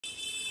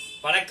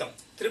வணக்கம்.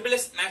 Triple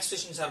S maths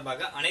tuition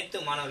சார்பாக அனைத்து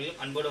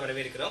மாணவர்களும் அன்போடு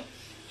வரவேற்கிறோம்.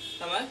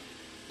 நம்ம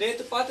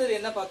நேற்று பார்த்தது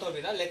என்ன பார்த்தோம்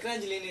அப்படின்னா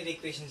லெக்ராஞ்ச் லீனியர்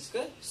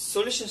ஈக்குவேஷன்ஸ்க்கு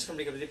சொல்யூஷன்ஸ்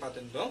கண்டுபிடிக்க பத்தி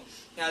பார்த்துருந்தோம்.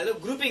 அதுல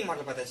குரூப்பிங்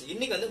மாடல் பார்த்தாச்சு.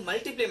 இன்னைக்கு வந்து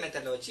மல்டிப்ளை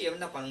மெத்தட்ல வச்சு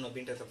என்ன பண்ணணும்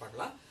அப்படின்றத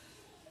பார்க்கலாம்.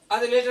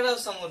 அது ரிலேட்டடா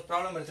ஒரு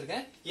ப்ராப்ளம்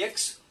எடுத்திருக்கேன். x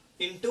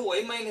into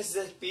y minus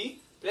zp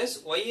plus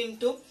y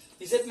into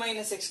z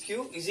minus xq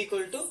is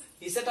equal to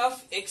z of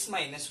x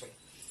minus y.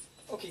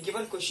 Okay,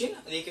 given question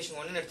the equation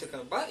 1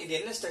 எடுத்துக்கறப்ப இது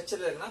என்ன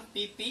ஸ்ட்ரக்சர்ல இருக்குன்னா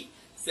pp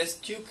plus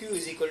qq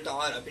is equal to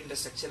r அப்படின்ற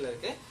ஸ்ட்ரக்சர்ல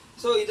இருக்கு.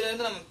 So இதுல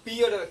இருந்து நம்ம p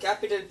யோட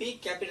capital P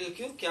capital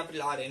Q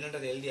capital R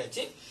என்னன்றதை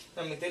எழுதியாச்சு.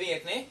 நமக்கு தெரியும்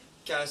ஏற்கனவே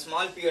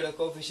ஸ்மால் p யோட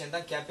கோஎஃபிஷியன்ட்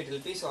தான்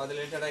கேபிடல் P. சோ அது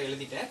ரிலேட்டடா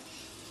எழுதிட்டேன்.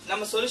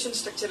 நம்ம சொல்யூஷன்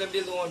ஸ்ட்ரக்சர்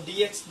எப்படி எழுதுவோம்?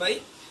 dx by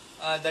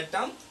that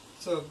term,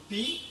 so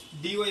p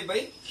dy by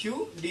q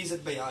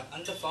dz by r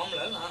அந்த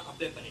ஃபார்முலா நான்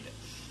அப்ளை பண்ணிட்டேன்.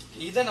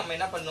 இத நம்ம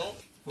என்ன பண்ணோம்?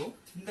 இப்போ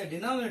இந்த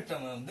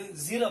டினாமினேட்டர் வந்து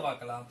 0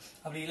 ஆக்கலாம்.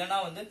 அப்படி இல்லனா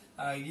வந்து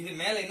இது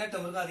மேல என்ன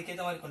டேர்ம் இருக்கோ அதுக்கு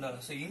ஏத்த மாதிரி கொண்டு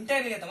வரணும். சோ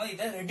இன்டர்னல் ஏத்த மாதிரி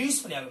இத ரெடியூஸ்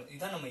பண்ணி ஆகணும்.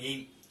 இதான் நம்ம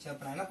எய்ம். சரி,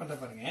 அப்ப நான் என்ன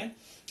பண்றேன் பாருங்க.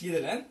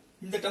 இதுல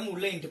இந்த டேர்ம்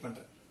உள்ள இன்ட்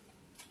பண்றேன்.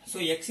 சோ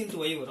x into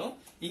y வரும்.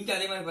 இங்க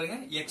அதே மாதிரி பாருங்க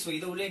xy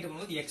இத உள்ள இன்ட்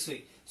பண்ணும்போது xy.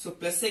 So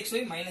 +xy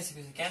 -xy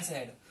cancel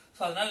ஆயிடும்.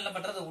 சோ அதனால என்ன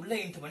பண்றது? உள்ள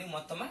இன்ட் பண்ணி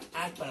மொத்தமா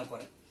ஆட் பண்ண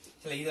போறேன்.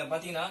 சரி, இத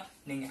பாத்தீங்கன்னா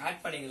நீங்க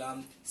ஆட் பண்ணிக்கலாம்,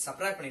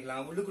 சப்ட்ராக்ட்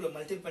பண்ணிக்கலாம், உள்ளுக்குள்ள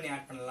மல்டிப்ளை பண்ணி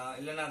ஆட் பண்ணலாம்,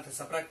 இல்லனா அத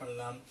சப்ட்ராக்ட்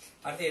பண்ணலாம்,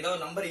 அடுத்து ஏதோ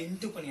ஒரு நம்பரை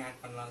இன்டு பண்ணி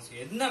ஆட் பண்ணலாம். சோ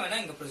என்ன வேணா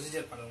இங்க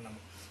ப்ரொசீஜர் பண்ணலாம்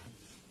நம்ம.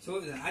 சோ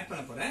இத ஆட்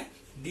பண்ண போறேன்.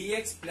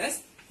 dx plus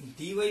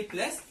dy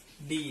plus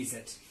dz.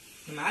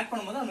 நம்ம ஆட்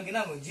பண்ணும்போது நமக்கு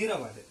என்ன ஆகும்? 0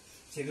 ஆகுது.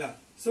 சரிங்களா?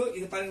 சோ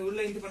இது பாருங்க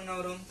உள்ள இன்டு பண்ணா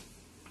வரும்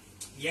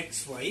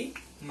xy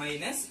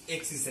minus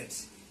xz.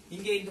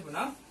 இங்க இன்டு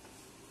பண்ணா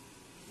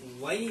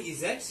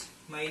yz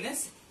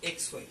minus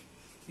xy.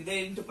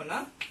 இத இன்டு பண்ணா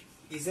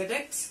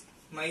zx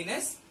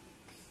minus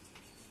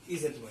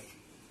zy.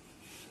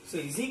 So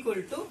is equal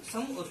to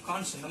some ஒரு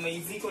கான்ஸ்டன்ட். நம்ம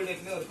is equal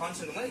to ஒரு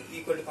கான்ஸ்டன்ட் மாதிரி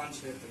equal to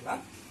கான்ஸ்டன்ட்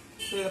எடுத்துக்கலாம்.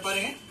 சோ இத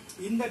பாருங்க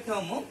இந்த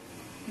டேர்மும்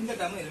இந்த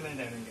டேர்மும்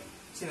எலிமெண்ட் ஆயிடுங்க.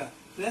 சரியா?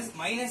 Plus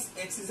minus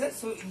xz.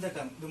 சோ இந்த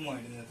டேர்ம் ரிமூவ்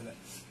ஆயிடுது இந்த இடத்துல.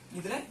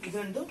 இதுல இது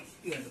ரெண்டும்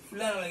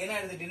ஃபுல்லா நமக்கு என்ன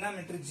ஆயிடுது?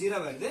 டினாமினேட்டர் 0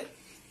 ஆயிடுது.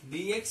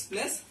 dx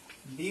plus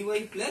dy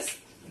plus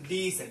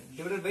dz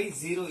divided by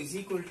 0 is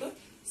equal to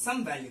some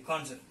value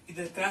constant.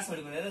 இது கிராஸ்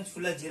மல்டிப்ளை பண்ணா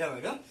ஃபுல்லா 0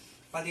 ஆயிடும்.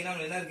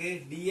 பாத்தீங்கன்னா என்ன இருக்கு?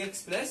 dx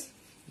plus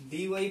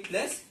dy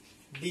plus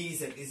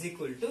dz is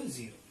equal to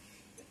 0.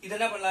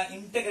 இதெல்லாம் பண்ணலாம்,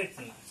 இன்டகிரேட்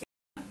பண்ணலாம்.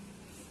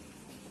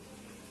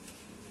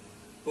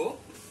 இப்போ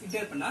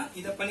இன்டகிரேட் பண்ணா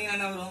இத பண்ணீங்கன்னா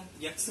என்ன வரும்?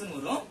 x ன்னு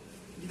வரும்.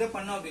 இத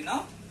பண்ணோம் அப்படின்னா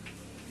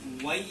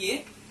ya.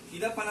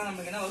 இத பண்ணா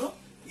நமக்கு என்ன வரும்?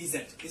 z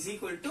is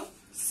equal to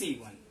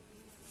c1.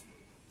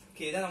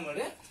 Okay, இத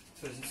நம்மளுடைய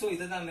சொல்யூஷன். சோ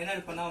இத நாம என்ன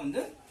பண்ணா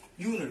வந்து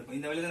u ன்னு எடுப்போம்.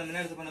 இந்த வேல்யூ நம்ம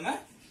என்ன எடுத்து பண்ணோமா?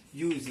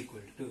 u is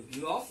equal to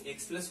u of x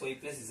plus y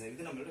plus z.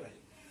 இது நம்மளோட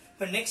வேல்யூ.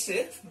 இப்ப நெக்ஸ்ட்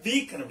b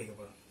கண்டுபிடிக்க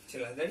போறோம்.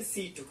 சரி, அதாவது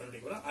c2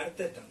 கண்டுபிடிக்க போறோம்.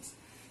 அடுத்த டேர்ம்ஸ்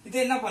இது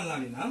என்ன பண்ணலாம்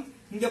அப்படின்னா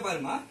இங்க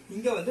பாருமா,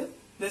 இங்க வந்து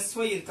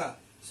 +y இருக்கா?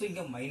 சோ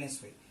இங்க -y,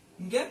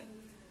 இங்க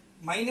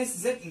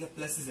 -z, இங்க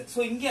 +z. சோ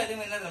இங்க அதே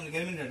மாதிரி நமக்கு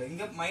எலிமெண்ட் ஆகும்.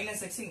 இங்க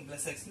 -x, இங்க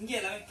 +x, இங்க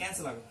எல்லாமே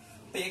கேன்சல் ஆகும்.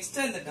 இப்ப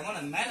எக்ஸ்ட்ரா இந்த டேர்மை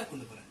நான் மேல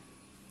கொண்டு போறேன்.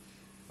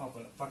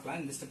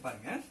 பார்க்கலாம். இந்த ஸ்டெப்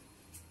பாருங்க.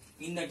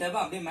 இந்த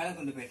டேர்மை அப்படியே மேல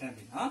கொண்டு போயிட்டேன்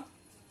அப்படின்னா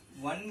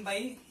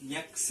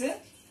 1/x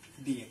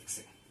dx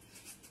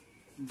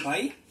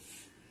by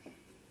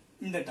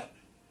இந்த டேர்ம்.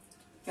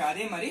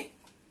 அதே மாதிரி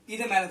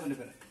இத மேல கொண்டு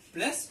போறேன்.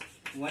 Plus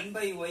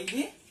 1/y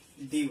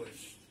dy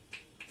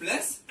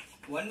plus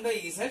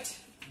 1/z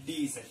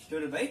dz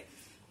divided by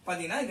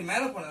பாத்தீங்கன்னா இது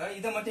மேல போனதா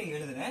இத மட்டும் இங்க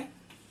எழுதுறேன்.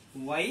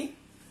 y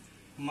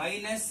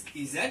minus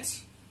z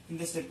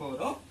இந்த ஸ்டெப்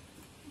வரும்.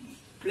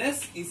 plus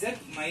z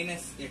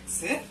minus x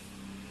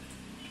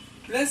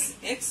plus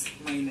x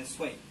minus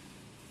y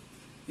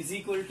is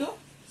equal to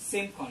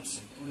same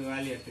constant. ஒரு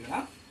வேல்யூ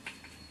எடுத்துக்கலாம்.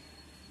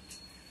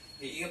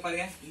 இங்க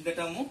பாருங்க இந்த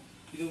டேர்மும்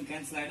இதுவும்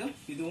கேன்சல் ஆயிடும்,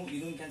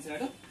 இதுவும் கேன்சல்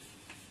ஆயிடும்,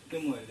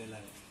 ரிமூவ் ஆயிடுது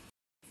எல்லாரும்.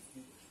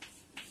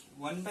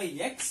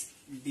 1/x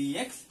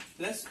dx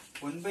plus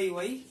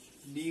 1/y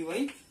dy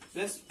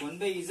plus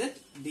 1/z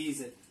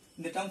dz.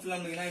 இந்த டேர்ம் ஃபுல்லா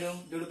நமக்கு என்ன ஆயிடும்?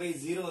 டிவைட் பை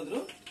 0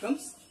 வந்துரும்,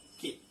 comes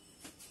k.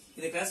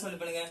 இத கிராஸ்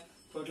மல்டிப்ளை பண்ணுங்க,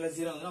 டோட்டலா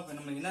 0 வந்துரும். அப்ப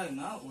நமக்கு என்ன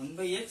ஆகும்னா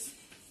 1/x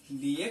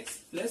dx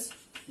plus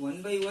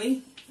 1/y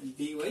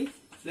dy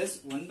plus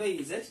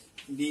 1/z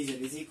dz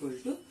is equal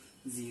to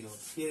 0.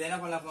 இத என்ன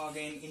பண்ணலாம்?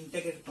 again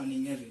இன்டகிரேட்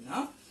பண்ணீங்க அப்படினா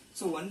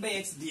so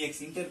 1/x dx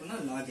இன்டகிரேட் பண்ணா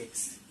log x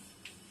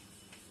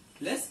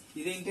plus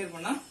இத இன்டகிரேட்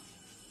பண்ணா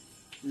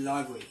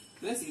log y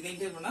plus இத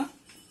இன்டகிரேட் பண்ணா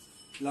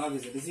log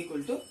z is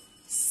equal to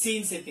c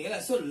ன்னு சேர்த்தீங்களா?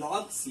 so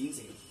log c ன்னு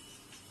செய்யணும்.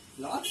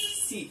 log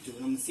c2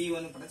 நம்ம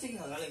c1 படிச்சீங்க,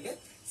 அதனால இங்க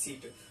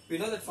c2. we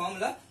know that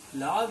formula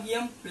log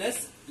m plus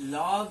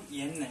log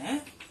n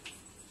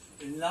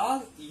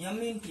log m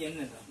into n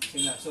தான்.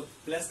 சரிங்களா? so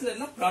பிளஸ்ல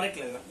இருந்தா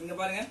ப்ராடக்ட்ல இருக்கும். இங்க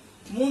பாருங்க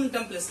மூணு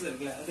டேர்ம் பிளஸ்ல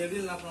இருக்குல, அது எப்படி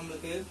எழுதலாம்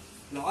நமக்கு?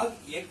 log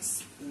x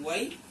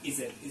y z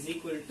is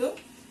equal to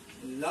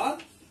log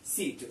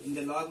c2. இந்த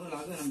log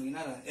நம்ம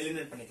என்ன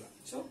எலிமினேட் பண்ணிக்கலாம்.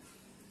 சோ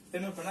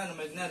எலிமினேட் பண்ணா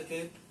நமக்கு என்ன இருக்கு?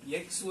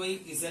 x y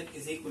z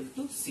is equal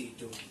to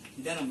c2.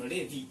 இதான்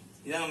நம்மளுடைய v.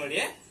 இதான்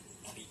நம்மளுடைய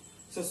v.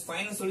 சோ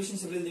ஃபைனல்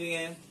சொல்யூஷன்ஸ் எப்படி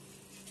எழுதுவீங்க?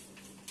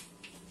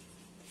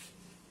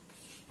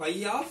 phi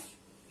of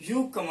u,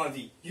 v.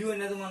 u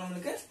என்னதுமா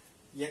நமக்கு?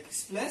 x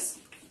plus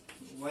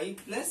y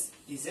plus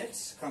z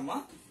comma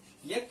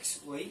x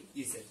y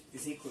z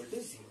is equal to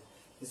 0.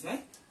 This is my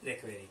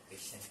required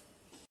equation.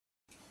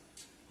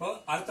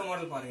 அடுத்த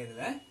model பாருங்க.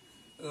 இதுல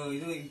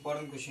இது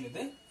இம்பார்ட்டன்ட் क्वेश्चन.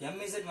 இது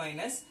mz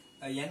minus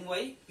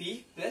nyp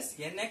plus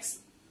nx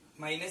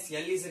minus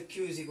lzq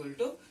is equal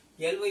to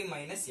ly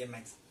minus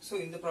mx. so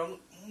இந்த problem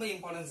ரொம்ப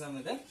important some.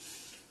 இது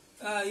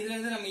இதுல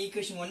இருந்து நம்ம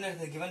ஈக்குவேஷன் 1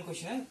 எடுத்த given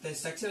question the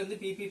structure வந்து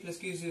pp plus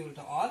q is equal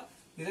to r.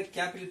 இத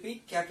capital p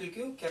capital q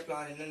capital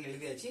r என்னன்னு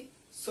எழுதியாச்சு.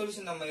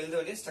 சொல்யூஷன் நம்ம எழுத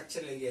வேண்டிய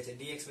ஸ்ட்ரக்சர் எழுதியாச்சு.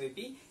 dx by p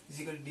is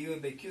equal to dy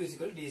by q is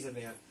equal to dz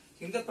by r.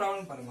 இந்த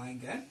problem பாருங்க.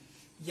 இங்க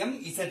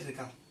mz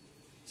இருக்கா?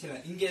 சரி,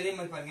 இங்க அதே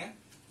மாதிரி பாருங்க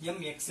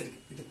mx இருக்கு.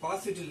 இது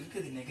பாசிட்டிவ் இருக்கு,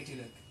 இது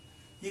நெகட்டிவ்ல இருக்கு.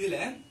 இதுல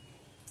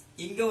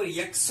இங்க ஒரு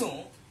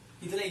xம்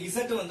இதுல z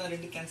வந்தா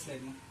ரெண்டு கேன்சல்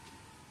ஆயிடுமா?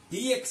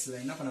 dx ல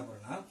என்ன பண்ண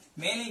போறோம்னா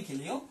மேலையும்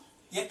கீழையும்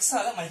x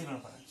ஆல மல்டிப்ளை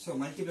பண்ண போறோம். சோ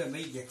மல்டிப்ளை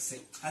பை x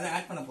அத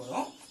ஆட் பண்ண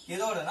போறோம்.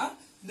 எதோடனா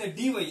இந்த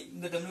dy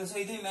இந்த w. சோ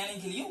இது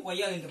மேலையும் கீழையும் y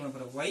ஆல இன்டர் பண்ண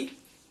போறோம். y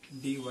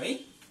dy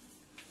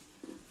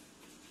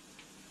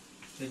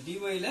இந்த dy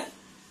ல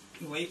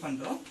y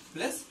பண்றோம்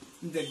பிளஸ்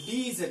இந்த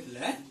dz ல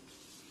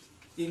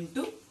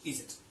into z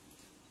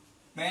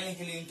மேலையும்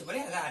கீழையும் இன்டர்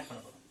பண்ணி அத ஆட் பண்ண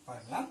போறோம்.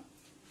 பாருங்க.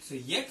 சோ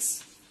x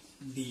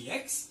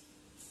dx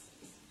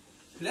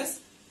plus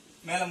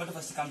மேல மட்டும்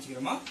first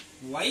காமிச்சிக்கிறோமா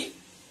y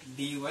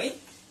dy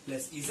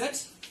plus z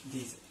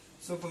dz.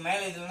 So இப்போ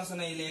மேல இதுல என்ன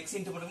சொன்னா இதுல x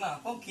இன்டு பண்ணனும்னா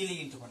அப்போ கீழே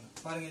இன்டு பண்ணனும்.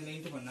 பாருங்க இதுல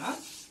இன்டு பண்ணா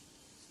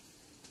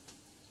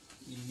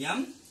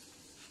m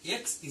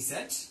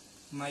xz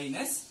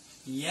minus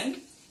n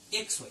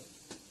xy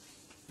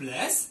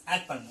plus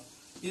add பண்ணனும்.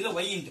 இதுல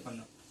y இன்டு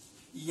பண்ணனும்.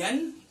 n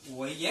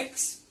yx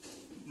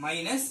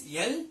minus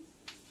l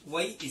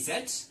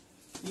yz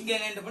இங்க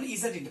என்ன இன்டு பண்ணனும்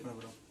z இன்டு பண்ண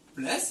போறோம்.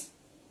 plus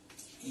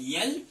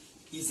l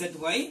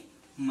zy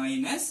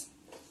minus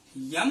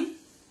m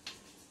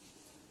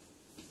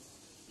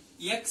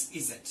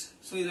xz.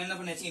 So இதுல என்ன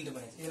பண்ணியாச்சு இன்டு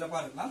பண்ணியாச்சு. இதுல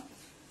பாருங்க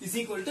is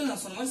equal to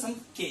நான் சொன்ன மாதிரி some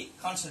k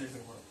கான்ஸ்டன்ட்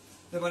எடுக்க போறோம்.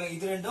 இத பாருங்க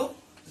இது ரெண்டும்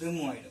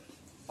ரிமூவ் ஆயிடும்.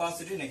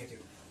 Positive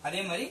negative.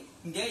 அதே மாதிரி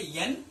இங்க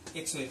n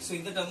xy. சோ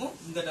இந்த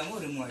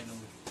டேர்மும் ரிமூவ்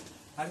ஆயிடும்.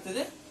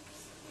 அடுத்து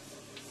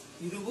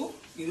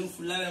இதுவும்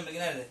ஃபுல்லாவே நமக்கு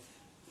என்ன ஆகுது?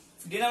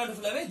 டினாமினேட்டர்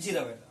ஃபுல்லாவே 0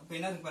 ஆயிடும். அப்ப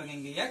என்ன இருக்கு பாருங்க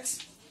இங்க x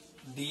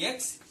dx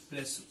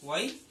plus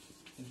y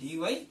dy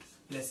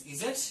plus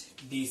z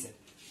dz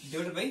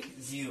divided by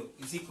 0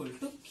 is equal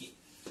to k.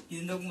 இது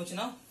இந்த பக்கம்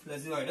போச்சுனா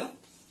பிளஸ் ஆயிடும்.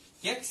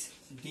 x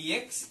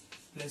dx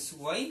plus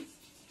y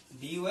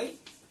dy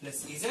plus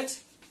z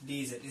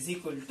dz is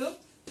equal to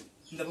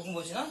இந்த பக்கம்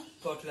போச்சுனா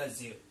டோட்டலா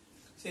 0.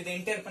 சோ இதை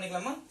இன்டர்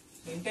பண்ணிக்கலாமா?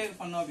 இன்டர்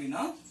பண்ணோம்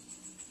அப்படினா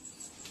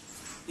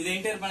இதை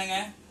இன்டர் பண்ணுங்க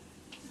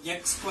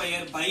x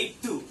square by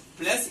 2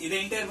 plus இதை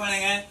இன்டர்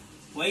பண்ணுங்க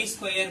y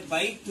square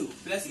by 2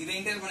 plus இதை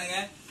இன்டர் பண்ணுங்க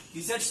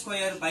z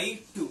square by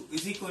 2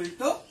 is equal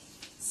to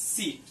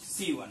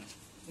c1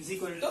 is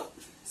equal to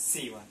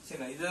c1.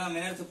 சரி, இத நாம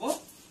என்ன எடுத்துப்போம்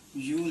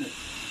யூனிட்.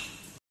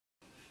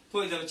 இப்போ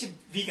இத வச்சு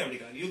v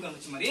கண்டுபிடிக்கலாம். u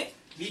கண்டுபிடிச்ச மாதிரியே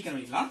v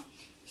கண்டுபிடிக்கலாம்.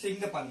 சோ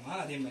இங்க பாருங்க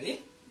அதே மாதிரி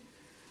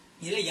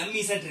இதுல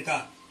mz இருக்கா?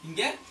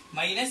 இங்க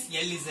minus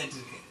lz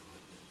இருக்கு.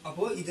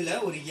 அப்போ இதுல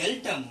ஒரு l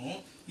டேர்மும்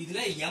இதுல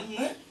m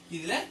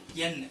இதுல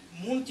n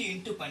மூணுத்தையும்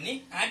இன்டு பண்ணி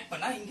ஆட்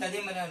பண்ணா இங்க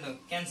அதே மாதிரி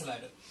கேன்சல்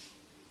ஆயிடும்.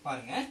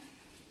 பாருங்க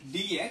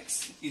dx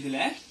இதுல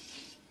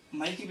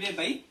multiply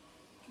by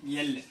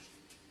l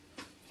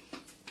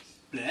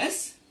plus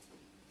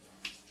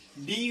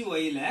dy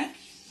ல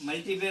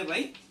multiply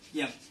by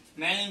m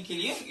மேலையும்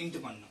கீழையும் இன்டு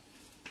பண்ணனும்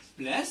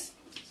plus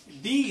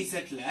dz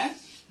ல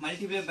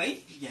multiply by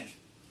n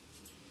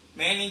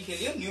மேலையும்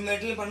கீழையும்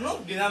நியூமரேட்டர்ல பண்ணனும்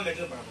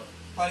டினாமினேட்டர்ல பண்ண போறோம்.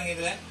 பாருங்க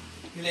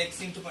இதுல x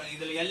இன்டு பண்ணு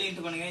இதுல l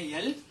இன்டு பண்ணுங்க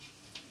l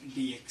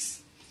dx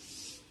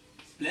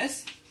plus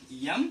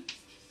m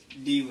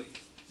dy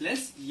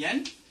plus n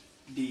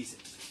dz.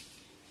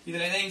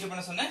 இதுல எதை இன்டு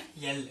பண்ண சொன்ன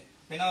l.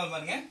 என்ன வரும்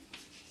பாருங்க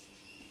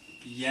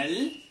l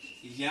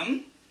m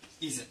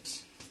z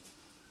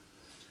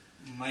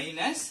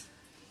minus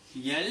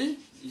l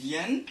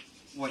n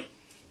y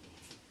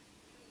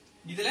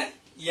இதுல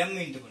m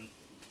இன்டு பண்ணு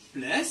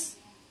plus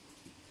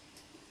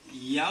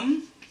m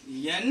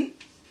n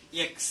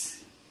x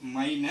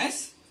minus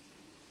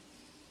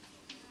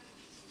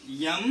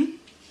m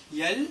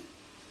l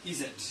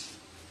z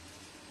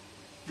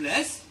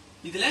plus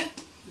இதுல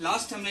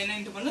லாஸ்ட் டைம்ல என்ன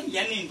இன்டு பண்ணனும்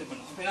n இன்டு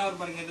பண்ணனும். அப்ப என்ன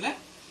வரும் பாருங்க இதுல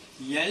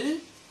l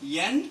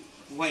n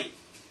y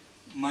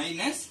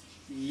minus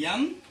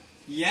m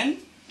n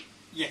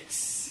x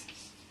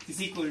is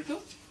equal to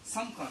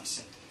some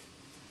constant.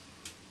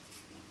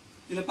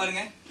 இதுல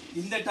பாருங்க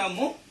இந்த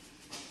டேர்மும்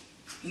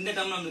இந்த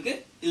டேர்ம் நமக்கு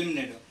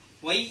எலிமினேட் ஆகும்.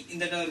 y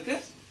இந்த டேர்ம் இருக்கு.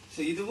 சோ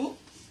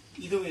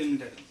இதுவும்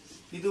எலிமினேட் ஆகும்.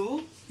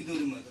 இதுவும்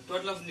ரிமூவ் ஆகும்.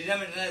 டோட்டல் ஆஃப்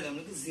டினாமினேட்டர் இது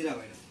நமக்கு 0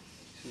 ஆயிடும்.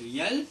 So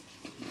l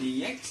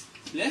dx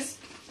plus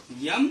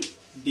m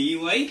dy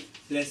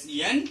plus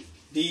n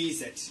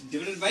dz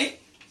divided by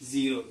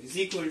 0 is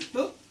equal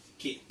to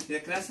k. இத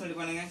கிராஸ்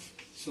மல்டிப்ளை பண்ணுங்க.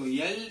 So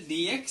l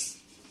dx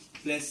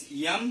plus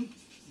m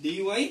dy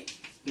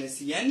plus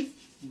n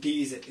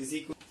dz is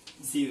equal to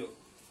 0.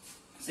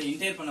 So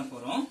inter பண்ண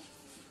போறோம்.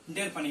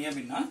 Inter பண்ணீங்க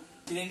அப்படினா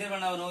இது inter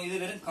பண்ணா வரும். இது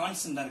வெறும்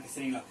கான்ஸ்டன்ட்டா இருக்கு.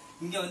 சரிங்களா?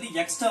 இங்க வந்து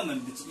x டேர்ம்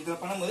இருந்துச்சு. இத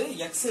பண்ணும்போது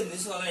x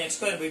இருந்துச்சு. அதனால x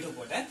square by 2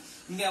 போட்டேன்.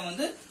 இங்க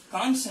வந்து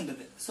கான்ஸ்டன்ட்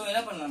இது. சோ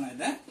என்ன பண்ணலாம்,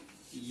 இத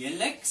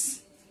lx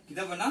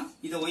இத பண்ணா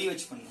இத y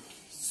வச்சு பண்ணலாம்.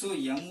 சோ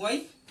my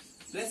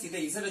plus இத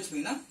z வச்சு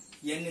பண்ணா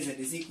nz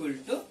is equal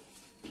to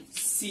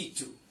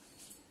c2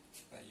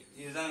 value.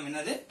 இதுதான் நம்ம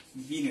என்னது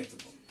b ன்னு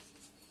எடுத்துப்போம்.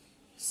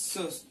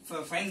 சோ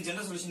ஃபைனல்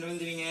ஜெனரல் சொல்யூஷன்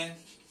எழுதுவீங்க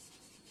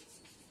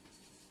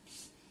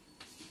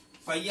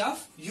phi of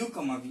u,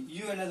 v.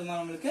 u என்னதுமா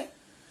நமக்கு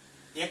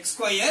x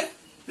square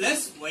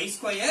plus y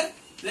square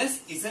plus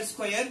z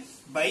square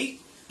by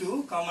 2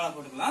 காமனா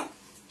போட்டுக்கலாம்.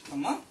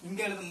 ஆமா, இங்க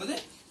எழுதும்போது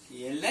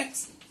lx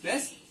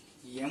plus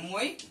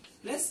my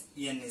plus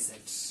nz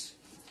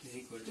is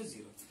equal to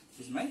 0.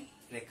 This is my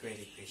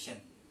required equation.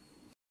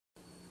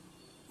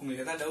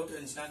 உங்களுக்கு ஏதாவது டவுட்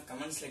இருந்துச்சுன்னா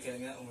கமெண்ட்ஸ்ல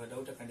கேளுங்க. உங்க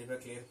டவுட்டை கண்டிப்பா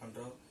கிளியர்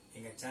பண்றோம்.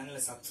 எங்க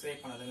சேனலை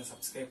சப்ஸ்கிரைப் பண்ணாதவங்க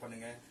சப்ஸ்கிரைப்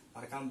பண்ணுங்க.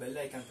 மறக்காம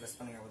பெல் ஐகான் பிரஸ்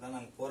பண்ணுங்க. அப்பதான்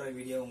நாங்க போற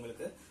வீடியோ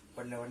உங்களுக்கு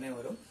உடனே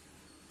வரும்.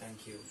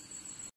 Thank you.